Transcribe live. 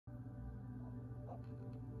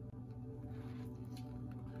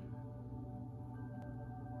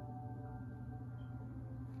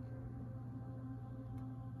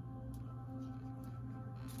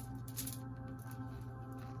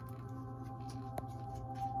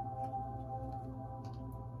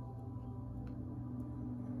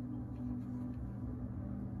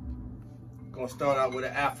Gonna start out with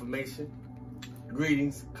an affirmation.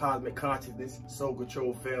 Greetings, cosmic consciousness, soul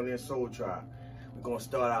control family, and soul tribe. We're gonna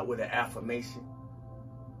start out with an affirmation.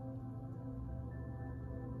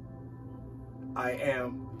 I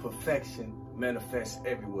am perfection manifests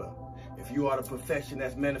everywhere. If you are the perfection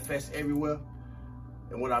that's manifests everywhere,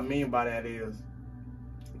 and what I mean by that is,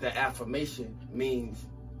 the affirmation means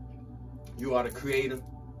you are the creator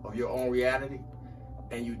of your own reality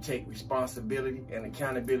and you take responsibility and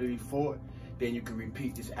accountability for it. Then you can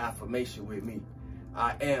repeat this affirmation with me.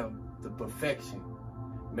 I am the perfection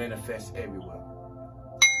manifests everywhere.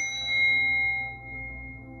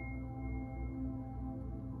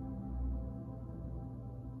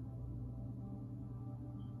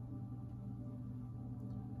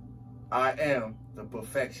 I am the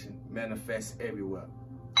perfection manifests everywhere.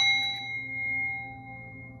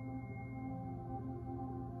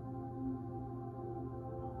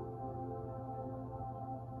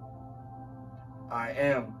 I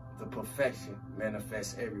am the perfection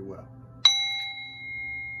manifests everywhere.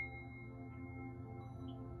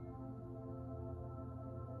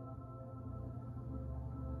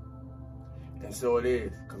 And so it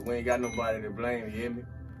is, because we ain't got nobody to blame, you hear me?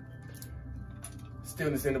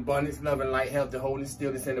 Stillness in abundance, love and light, health and wholeness.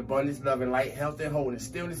 Stillness in abundance, love and light, health and wholeness.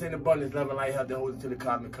 Stillness in abundance, love and light, health and wholeness to the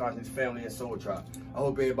cosmic consciousness, family, and soul tribe. I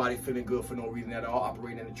hope everybody feeling good for no reason at all,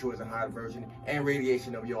 operating in the truest and higher version and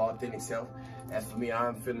radiation of your authentic self. As for me, I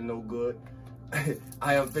am feeling no good.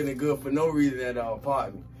 I am feeling good for no reason at all,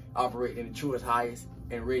 pardon me. Operating in the truest, highest,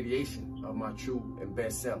 and radiation of my true and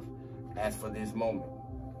best self. As for this moment,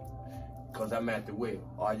 because I'm at the wheel.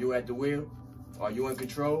 Are you at the wheel? Are you in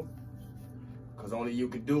control? Because only you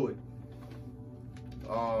can do it.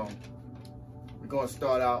 We're going to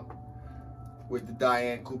start out with the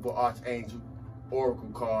Diane Cooper Archangel Oracle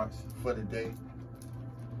cards for the day.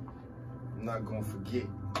 I'm not going to forget.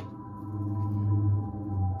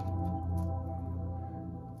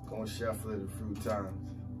 Going to shuffle it a few times.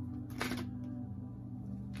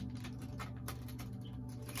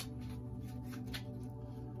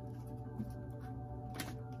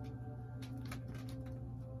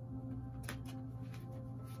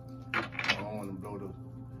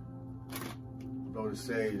 Blow the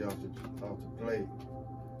sage off the plate,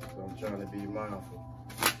 so I'm trying to be mindful.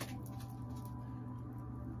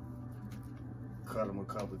 Cut them a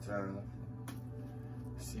couple times,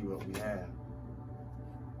 see what we have.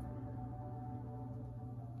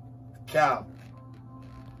 Cow.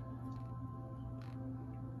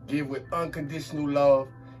 Give with unconditional love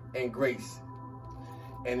and grace.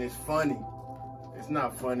 And it's funny. It's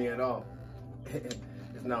not funny at all.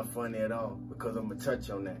 It's not funny at all, because I'm going to touch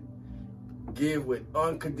on that. Give with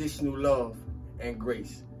unconditional love and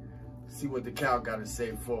grace. See what the cow got to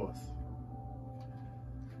say for us.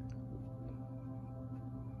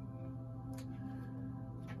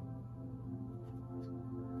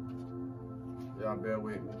 Y'all bear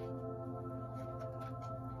with me.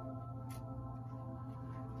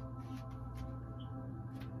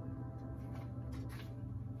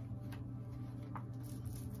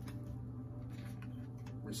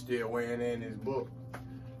 We're still weighing in this book.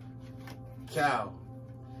 Cow,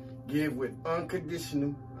 give with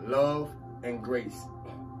unconditional love and grace.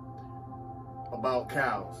 About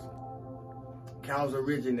cows. Cows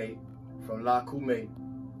originate from La Kume,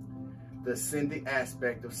 the ascended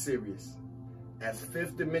aspect of Sirius. As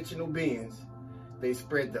fifth dimensional beings, they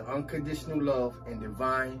spread the unconditional love and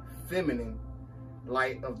divine feminine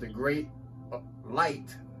light of the great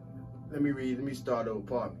light. Let me start over,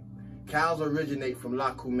 pardon me. Cows originate from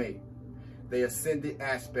La Kume, the ascended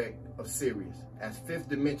aspect of Sirius. As fifth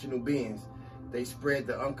dimensional beings, they spread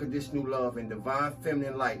the unconditional love and divine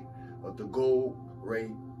feminine light of the gold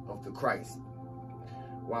ray of the Christ.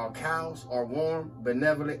 While cows are warm,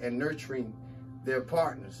 benevolent, and nurturing their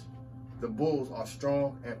partners, the bulls are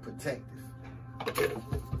strong and protective.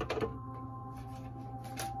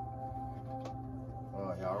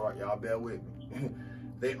 All right, y'all bear with me.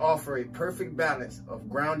 They offer a perfect balance of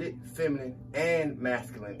grounded, feminine, and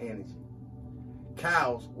masculine energy.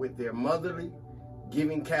 Cows, with their motherly,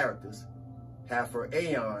 giving characters, have for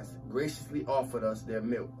aeons graciously offered us their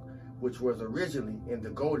milk, which was originally in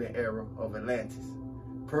the golden era of Atlantis,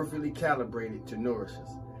 perfectly calibrated to nourish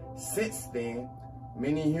us. Since then,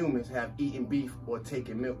 many humans have eaten beef or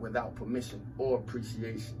taken milk without permission or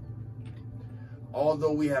appreciation.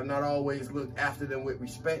 Although we have not always looked after them with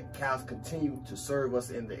respect, cows continue to serve us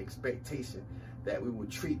in the expectation that we will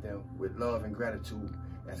treat them with love and gratitude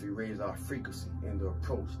as we raise our frequency in the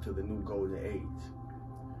approach to the new golden age.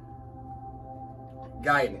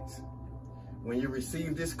 Guidance. When you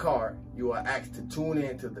receive this card, you are asked to tune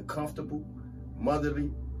in to the comfortable,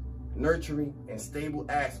 motherly, nurturing, and stable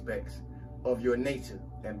aspects of your nature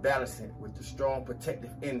and balance it with the strong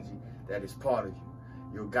protective energy that is part of you.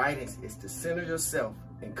 Your guidance is to center yourself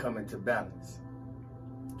and come into balance.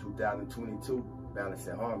 2022, balance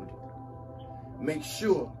and harmony. Make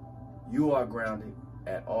sure you are grounded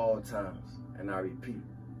at all times. And I repeat,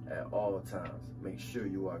 at all times, make sure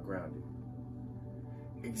you are grounded.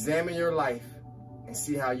 Examine your life and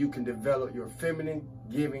see how you can develop your feminine,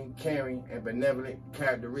 giving, caring, and benevolent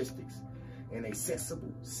characteristics in a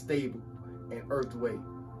sensible, stable, and earth way.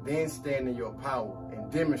 Then stand in your power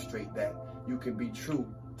and demonstrate that you can be true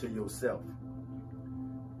to yourself.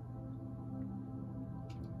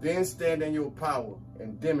 Then stand in your power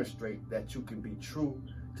and demonstrate that you can be true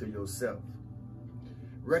to yourself.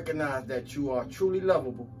 Recognize that you are truly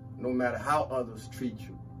lovable no matter how others treat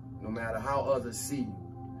you, no matter how others see you.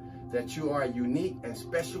 That you are a unique and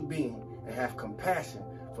special being and have compassion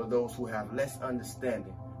for those who have less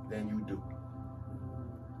understanding than you do.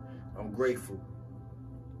 I'm grateful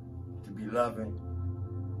to be loving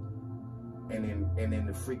and in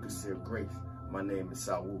the frequency of grace. My name is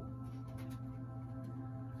ForWard.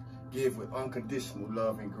 Give with unconditional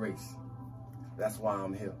love and grace. That's why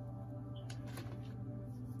I'm here.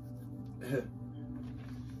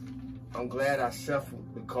 I'm glad I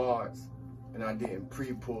shuffled the cards and I didn't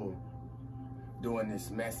pre-pull during this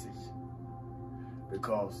message,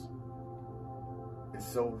 because it's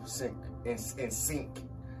so in sync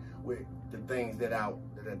with the things that I'm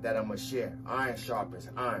gonna share. Iron sharpens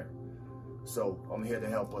iron. So I'm here to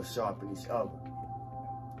help us sharpen each other.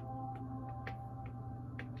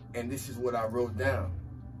 And this is what I wrote down.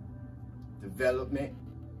 Development,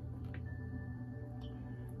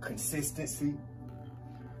 consistency,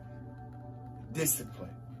 discipline.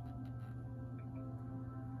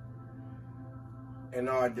 And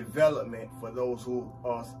our development, for those who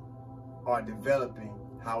are developing,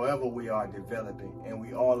 however we are developing, and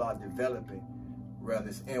we all are developing, whether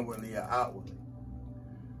it's inwardly or outwardly.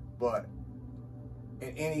 But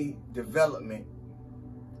in any development,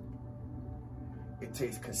 it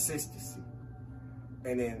takes consistency.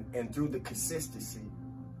 And through the consistency,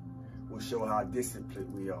 will show how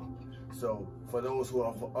disciplined we are. So for those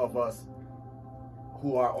of us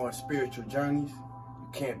who are on spiritual journeys, you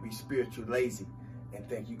can't be spiritual lazy and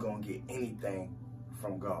think you're going to get anything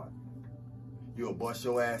from God. You'll bust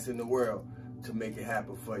your ass in the world to make it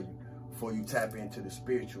happen for you, before you tap into the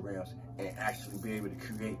spiritual realms and actually be able to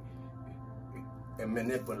create and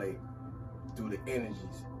manipulate through the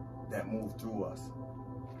energies that move through us.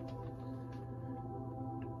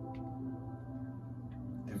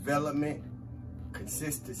 Development,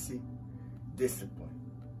 consistency, discipline.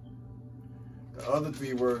 The other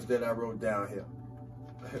three words that I wrote down here.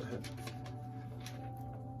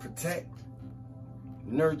 Protect,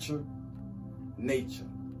 nurture, nature.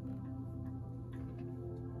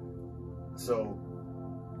 So,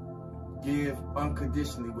 give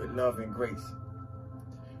unconditionally with love and grace.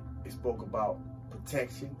 It spoke about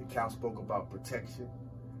protection. The cow spoke about protection.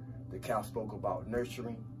 The cow spoke about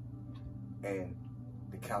nurturing. And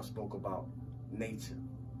the cow spoke about nature.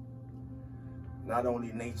 Not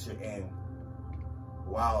only nature and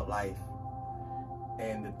wildlife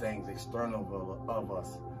and the things external of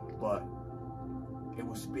us, but it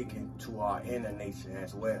was speaking to our inner nature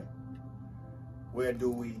as well. Where do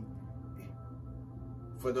we,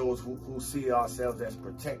 for those who see ourselves as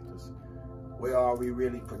protectors, where are we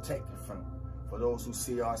really protected from? For those who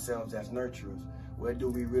see ourselves as nurturers, where do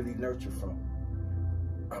we really nurture from?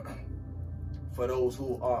 For those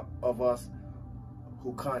who are of us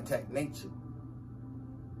who contact nature,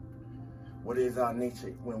 what is our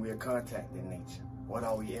nature when we are contacting nature? What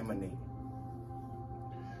are we emanating?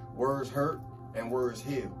 Words hurt and words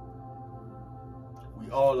heal. We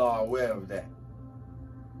all are aware of that.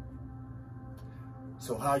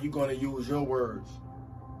 So how are you going to use your words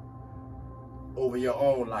over your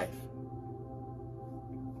own life?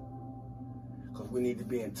 Because we need to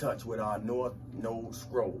be in touch with our North Node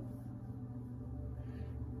scroll.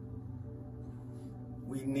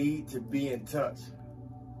 We need to be in touch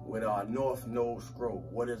with our North Node scroll.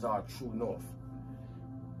 What is our true north?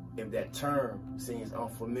 If that term seems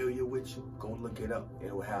unfamiliar with you, go look it up.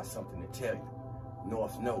 It will have something to tell you.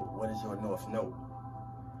 North Node. What is your North Node?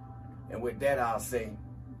 And with that, I'll say,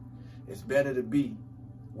 it's better to be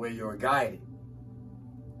where you're guided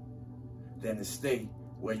than to stay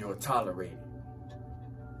where you're tolerated.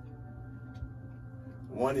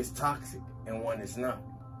 One is toxic and one is not.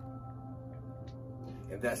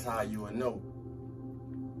 And that's how you will know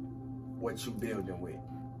what you're building with.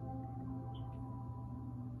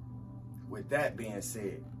 With that being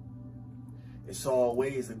said, it's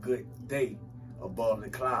always a good day, above the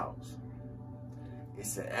clouds.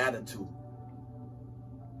 It's an attitude.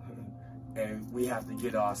 And we have to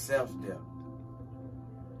get ourselves there.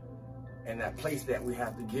 And that place that we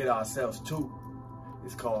have to get ourselves to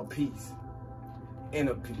is called peace.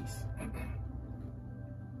 Inner peace.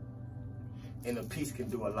 Inner peace can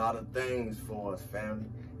do a lot of things for us, family.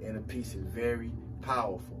 Inner peace is very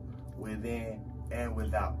powerful within and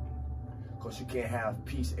without. Because you can't have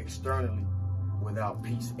peace externally without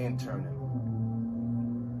peace internally.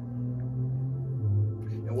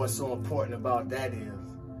 And what's so important about that is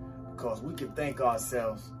because we can think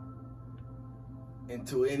ourselves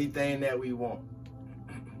into anything that we want.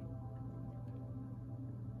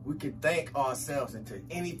 We can think ourselves into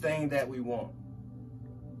anything that we want.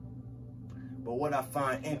 But what I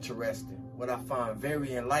find interesting, what I find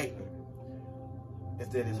very enlightening, is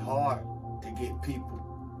that it's hard to get people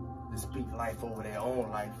to speak life over their own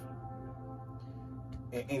life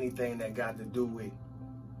and anything that got to do with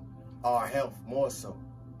our health more so.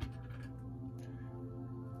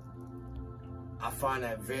 I find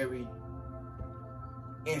that very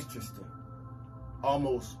interesting.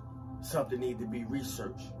 Almost something needs to be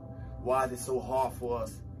researched. Why is it so hard for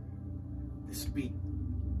us to speak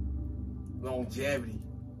longevity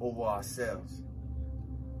over ourselves?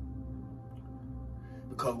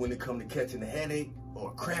 Because when it comes to catching a headache or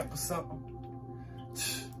a cramp or something,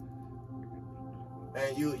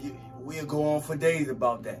 man, we'll go on for days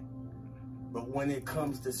about that. But when it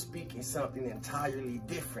comes to speaking something entirely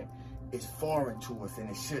different, it's foreign to us and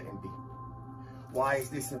it shouldn't be. Why is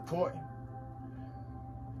this important?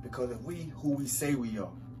 Because if we who we say we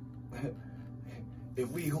are, if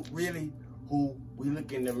we really who we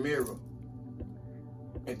look in the mirror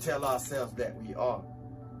and tell ourselves that we are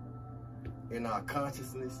in our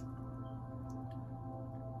consciousness,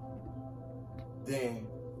 then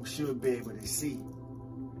we should be able to see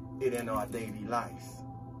it in our daily lives.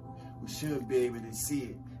 We should be able to see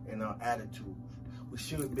it in our attitudes. We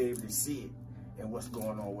should be able to see it in what's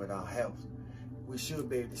going on with our health. We should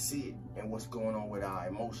be able to see it in what's going on with our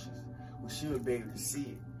emotions. We should be able to see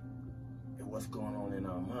it in what's going on in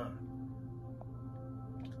our mind.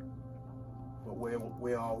 But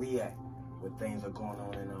where are we at when things are going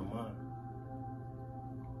on in our mind?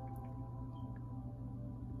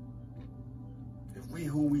 If we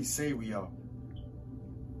who we say we are,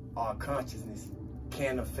 our consciousness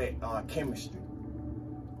can affect our chemistry.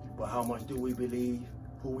 But how much do we believe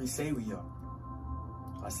who we say we are?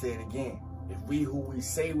 I say it again. If we who we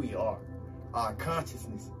say we are, our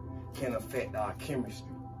consciousness can affect our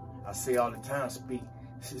chemistry. I say all the time,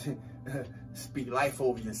 speak life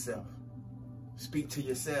over yourself. Speak to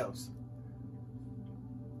yourselves.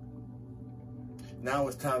 Now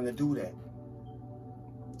it's time to do that.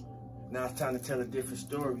 Now it's time to tell a different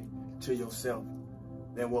story to yourself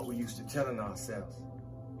than what we used to telling ourselves.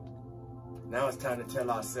 Now it's time to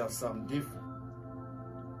tell ourselves something different.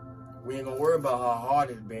 We ain't gonna worry about how hard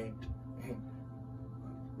it's been.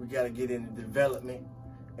 We gotta get into development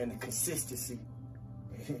and the consistency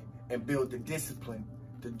and build the discipline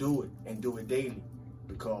to do it and do it daily,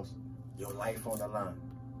 because your life on the line,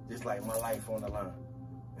 just like my life on the line.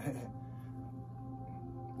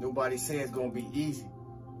 Nobody says it's gonna be easy,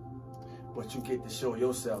 but you get to show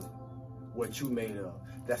yourself what you made of.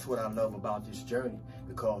 That's what I love about this journey,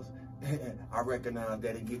 because I recognize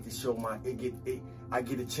that I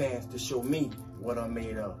get a chance to show me what I'm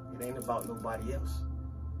made of. It ain't about nobody else.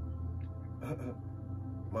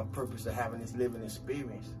 My purpose of having this living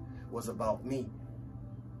experience was about me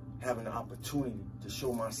having the opportunity to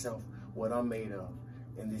show myself what I'm made of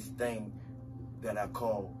in this thing that I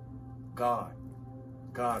call God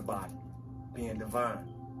body, being divine,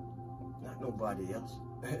 not nobody else.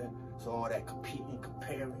 So all that competing,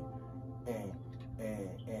 comparing,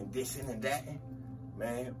 and dissing and thatting,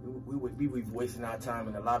 man, we would be wasting our time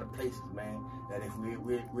in a lot of places, man, that if we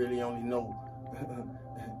really only know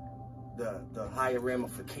the higher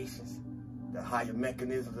ramifications, the higher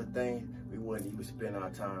mechanisms of things, we wouldn't even spend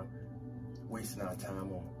our time wasting our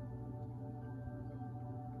time on.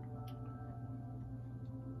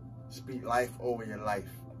 Speak life over your life.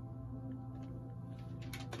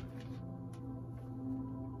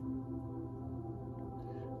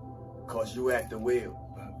 Cause you at the wheel.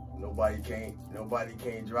 Nobody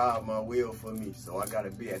can't drive my wheel for me, so I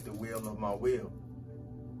gotta be at the wheel of my wheel.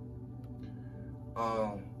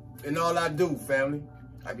 And all I do, family,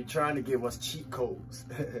 I be trying to give us cheat codes.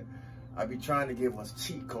 I be trying to give us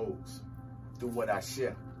cheat codes through what I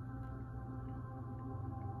share.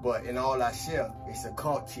 But in all I share, it's a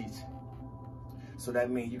cult teaching. So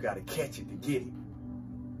that means you gotta catch it to get it.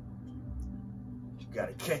 You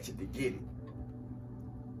gotta catch it to get it.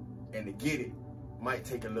 And to get it, might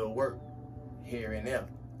take a little work here and there.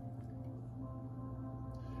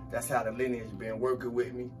 That's how the lineage been working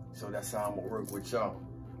with me, so that's how I'm gonna work with y'all.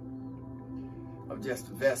 I'm just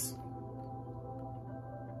a vessel.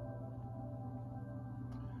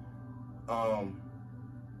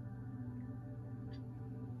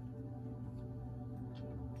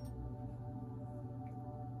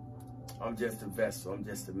 I'm just a vessel, I'm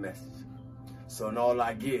just a message. So in all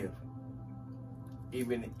I give,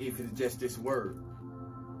 even if it's just this word,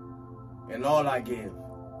 in all I give,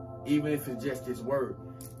 even if it's just this word,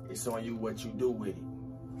 it's on you what you do with it.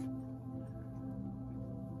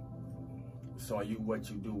 It's on you what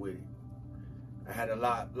you do with it. I had a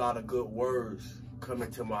lot of good words come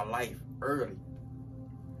into my life early,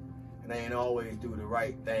 and I ain't always do the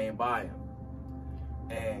right thing by them.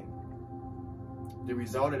 And the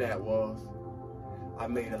result of that was I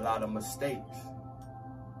made a lot of mistakes.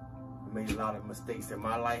 I made a lot of mistakes in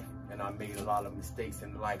my life, and I made a lot of mistakes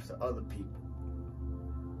in the lives of other people.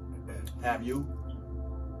 Have you?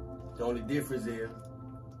 The only difference is,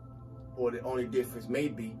 or the only difference may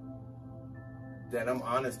be, that I'm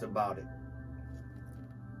honest about it.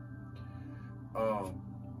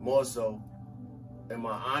 More so in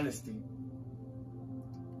my honesty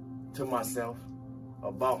to myself,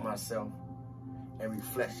 about myself, and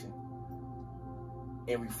reflection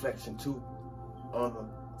to other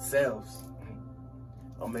selves.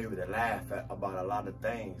 I'm able to laugh about a lot of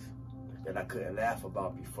things that I couldn't laugh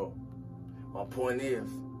about before. My point is,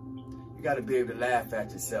 you gotta be able to laugh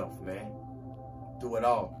at yourself, man. Through it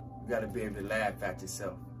all, you gotta be able to laugh at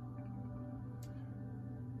yourself.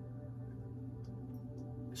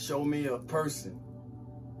 Show me a person,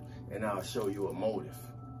 and I'll show you a motive.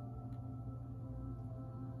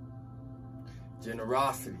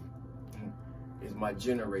 Generosity is my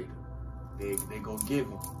generator. They go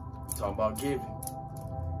giving. I'm talking about giving.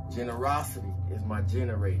 Generosity is my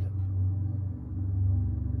generator.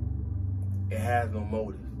 It has no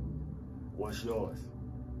motive. What's yours?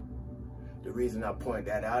 The reason I point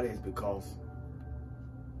that out is because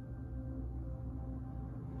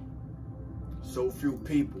so few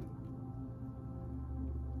people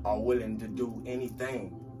are willing to do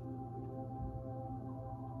anything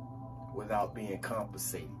without being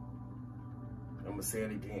compensated. I'm gonna say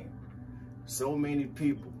it again. So many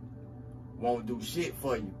people won't do shit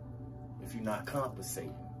for you if you're not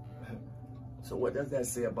compensated. So what does that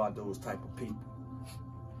say about those type of people?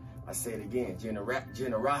 I say it again,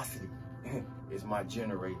 generosity is my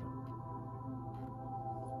generator.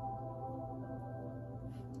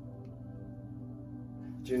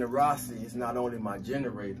 Generosity is not only my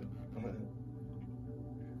generator,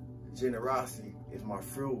 generosity is my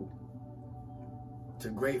fuel to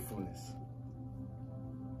gratefulness.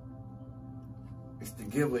 It's the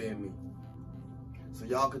giver in me. So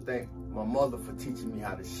y'all could thank my mother for teaching me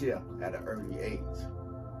how to share at an early age.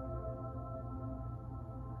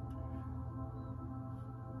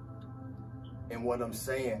 And what I'm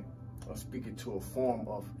saying, I'm speaking to a form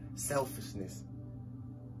of selfishness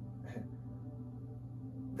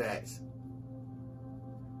that's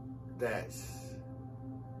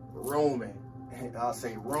roaming, I'll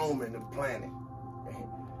say roaming the planet,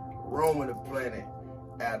 roaming the planet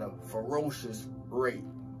at a ferocious rate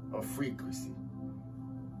of frequency.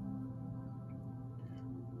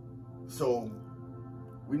 So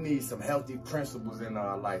we need some healthy principles in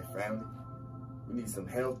our life, family. We need some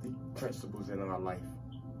healthy principles in our life.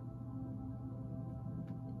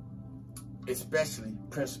 Especially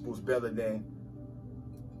principles better than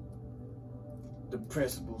the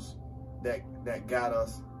principles that got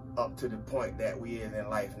us up to the point that we is in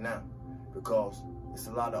life now. Because it's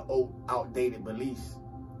a lot of old, outdated beliefs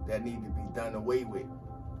that need to be done away with.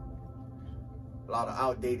 A lot of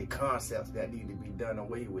outdated concepts that need to be done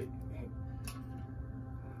away with.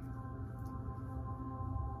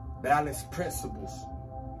 Balanced principles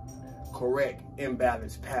correct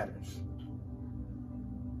imbalanced patterns.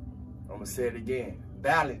 I'm gonna say it again.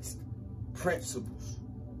 Balanced principles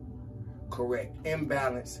correct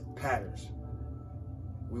imbalanced patterns.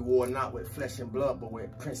 We war not with flesh and blood, but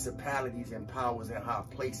with principalities and powers in high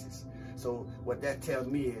places. So what that tells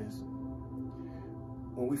me is,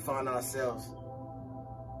 when we find ourselves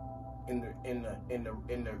in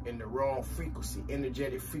the wrong frequency,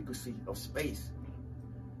 energetic frequency of space,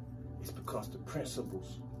 it's because the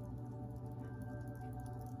principles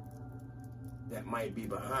that might be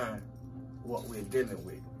behind what we're dealing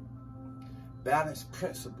with. Balanced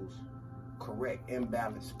principles correct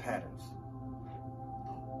imbalanced patterns.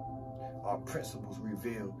 Our principles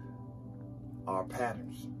reveal our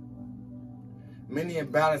patterns. Many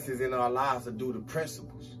imbalances in our lives are due to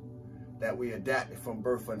principles that we adapted from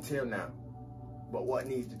birth until now. But what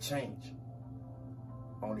needs to change?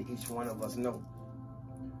 Only each one of us know.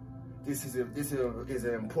 This is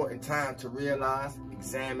an important time to realize,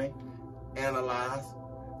 examine, analyze,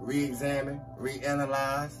 re-examine,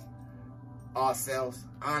 reanalyze ourselves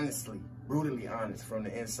honestly, brutally honest from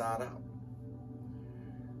the inside out.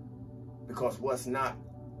 Because what's not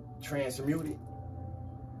transmuted,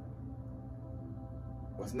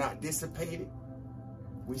 what's not dissipated,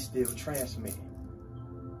 we still transmitting.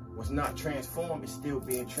 What's not transformed is still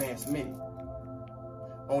being transmitted.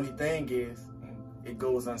 Only thing is, it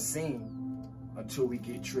goes unseen until we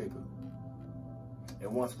get triggered.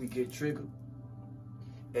 And once we get triggered,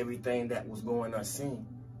 everything that was going unseen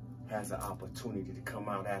has an opportunity to come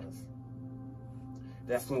out at us.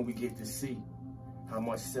 That's when we get to see how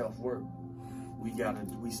much self-work we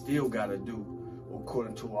still gotta do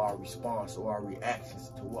according to our response or our reactions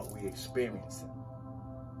to what we experience.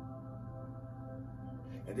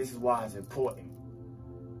 And this is why it's important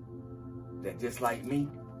that just like me,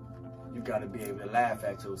 you gotta be able to laugh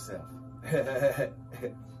at yourself.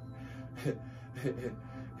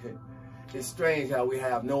 It's strange how we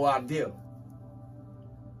have no idea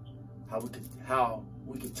how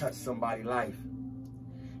we can touch somebody's life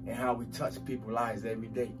and how we touch people's lives every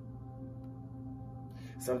day.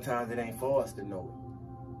 Sometimes it ain't for us to know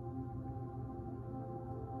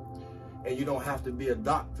it. And you don't have to be a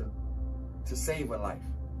doctor to save a life.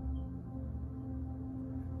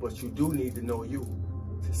 But you do need to know you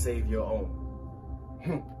to save your own.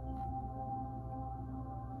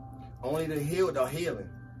 Only the healed are healing.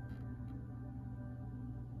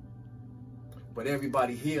 But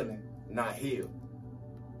everybody healing, not healed.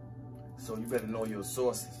 So you better know your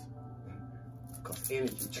sources. Because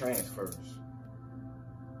energy transfers.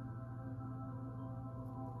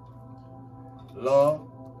 Love,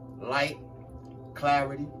 light,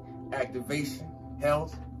 clarity, activation,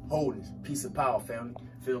 health, wholeness, peace and power, family.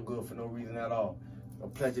 Feel good for no reason at all. A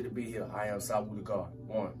pleasure to be here. I am Sabu the God.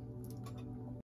 One.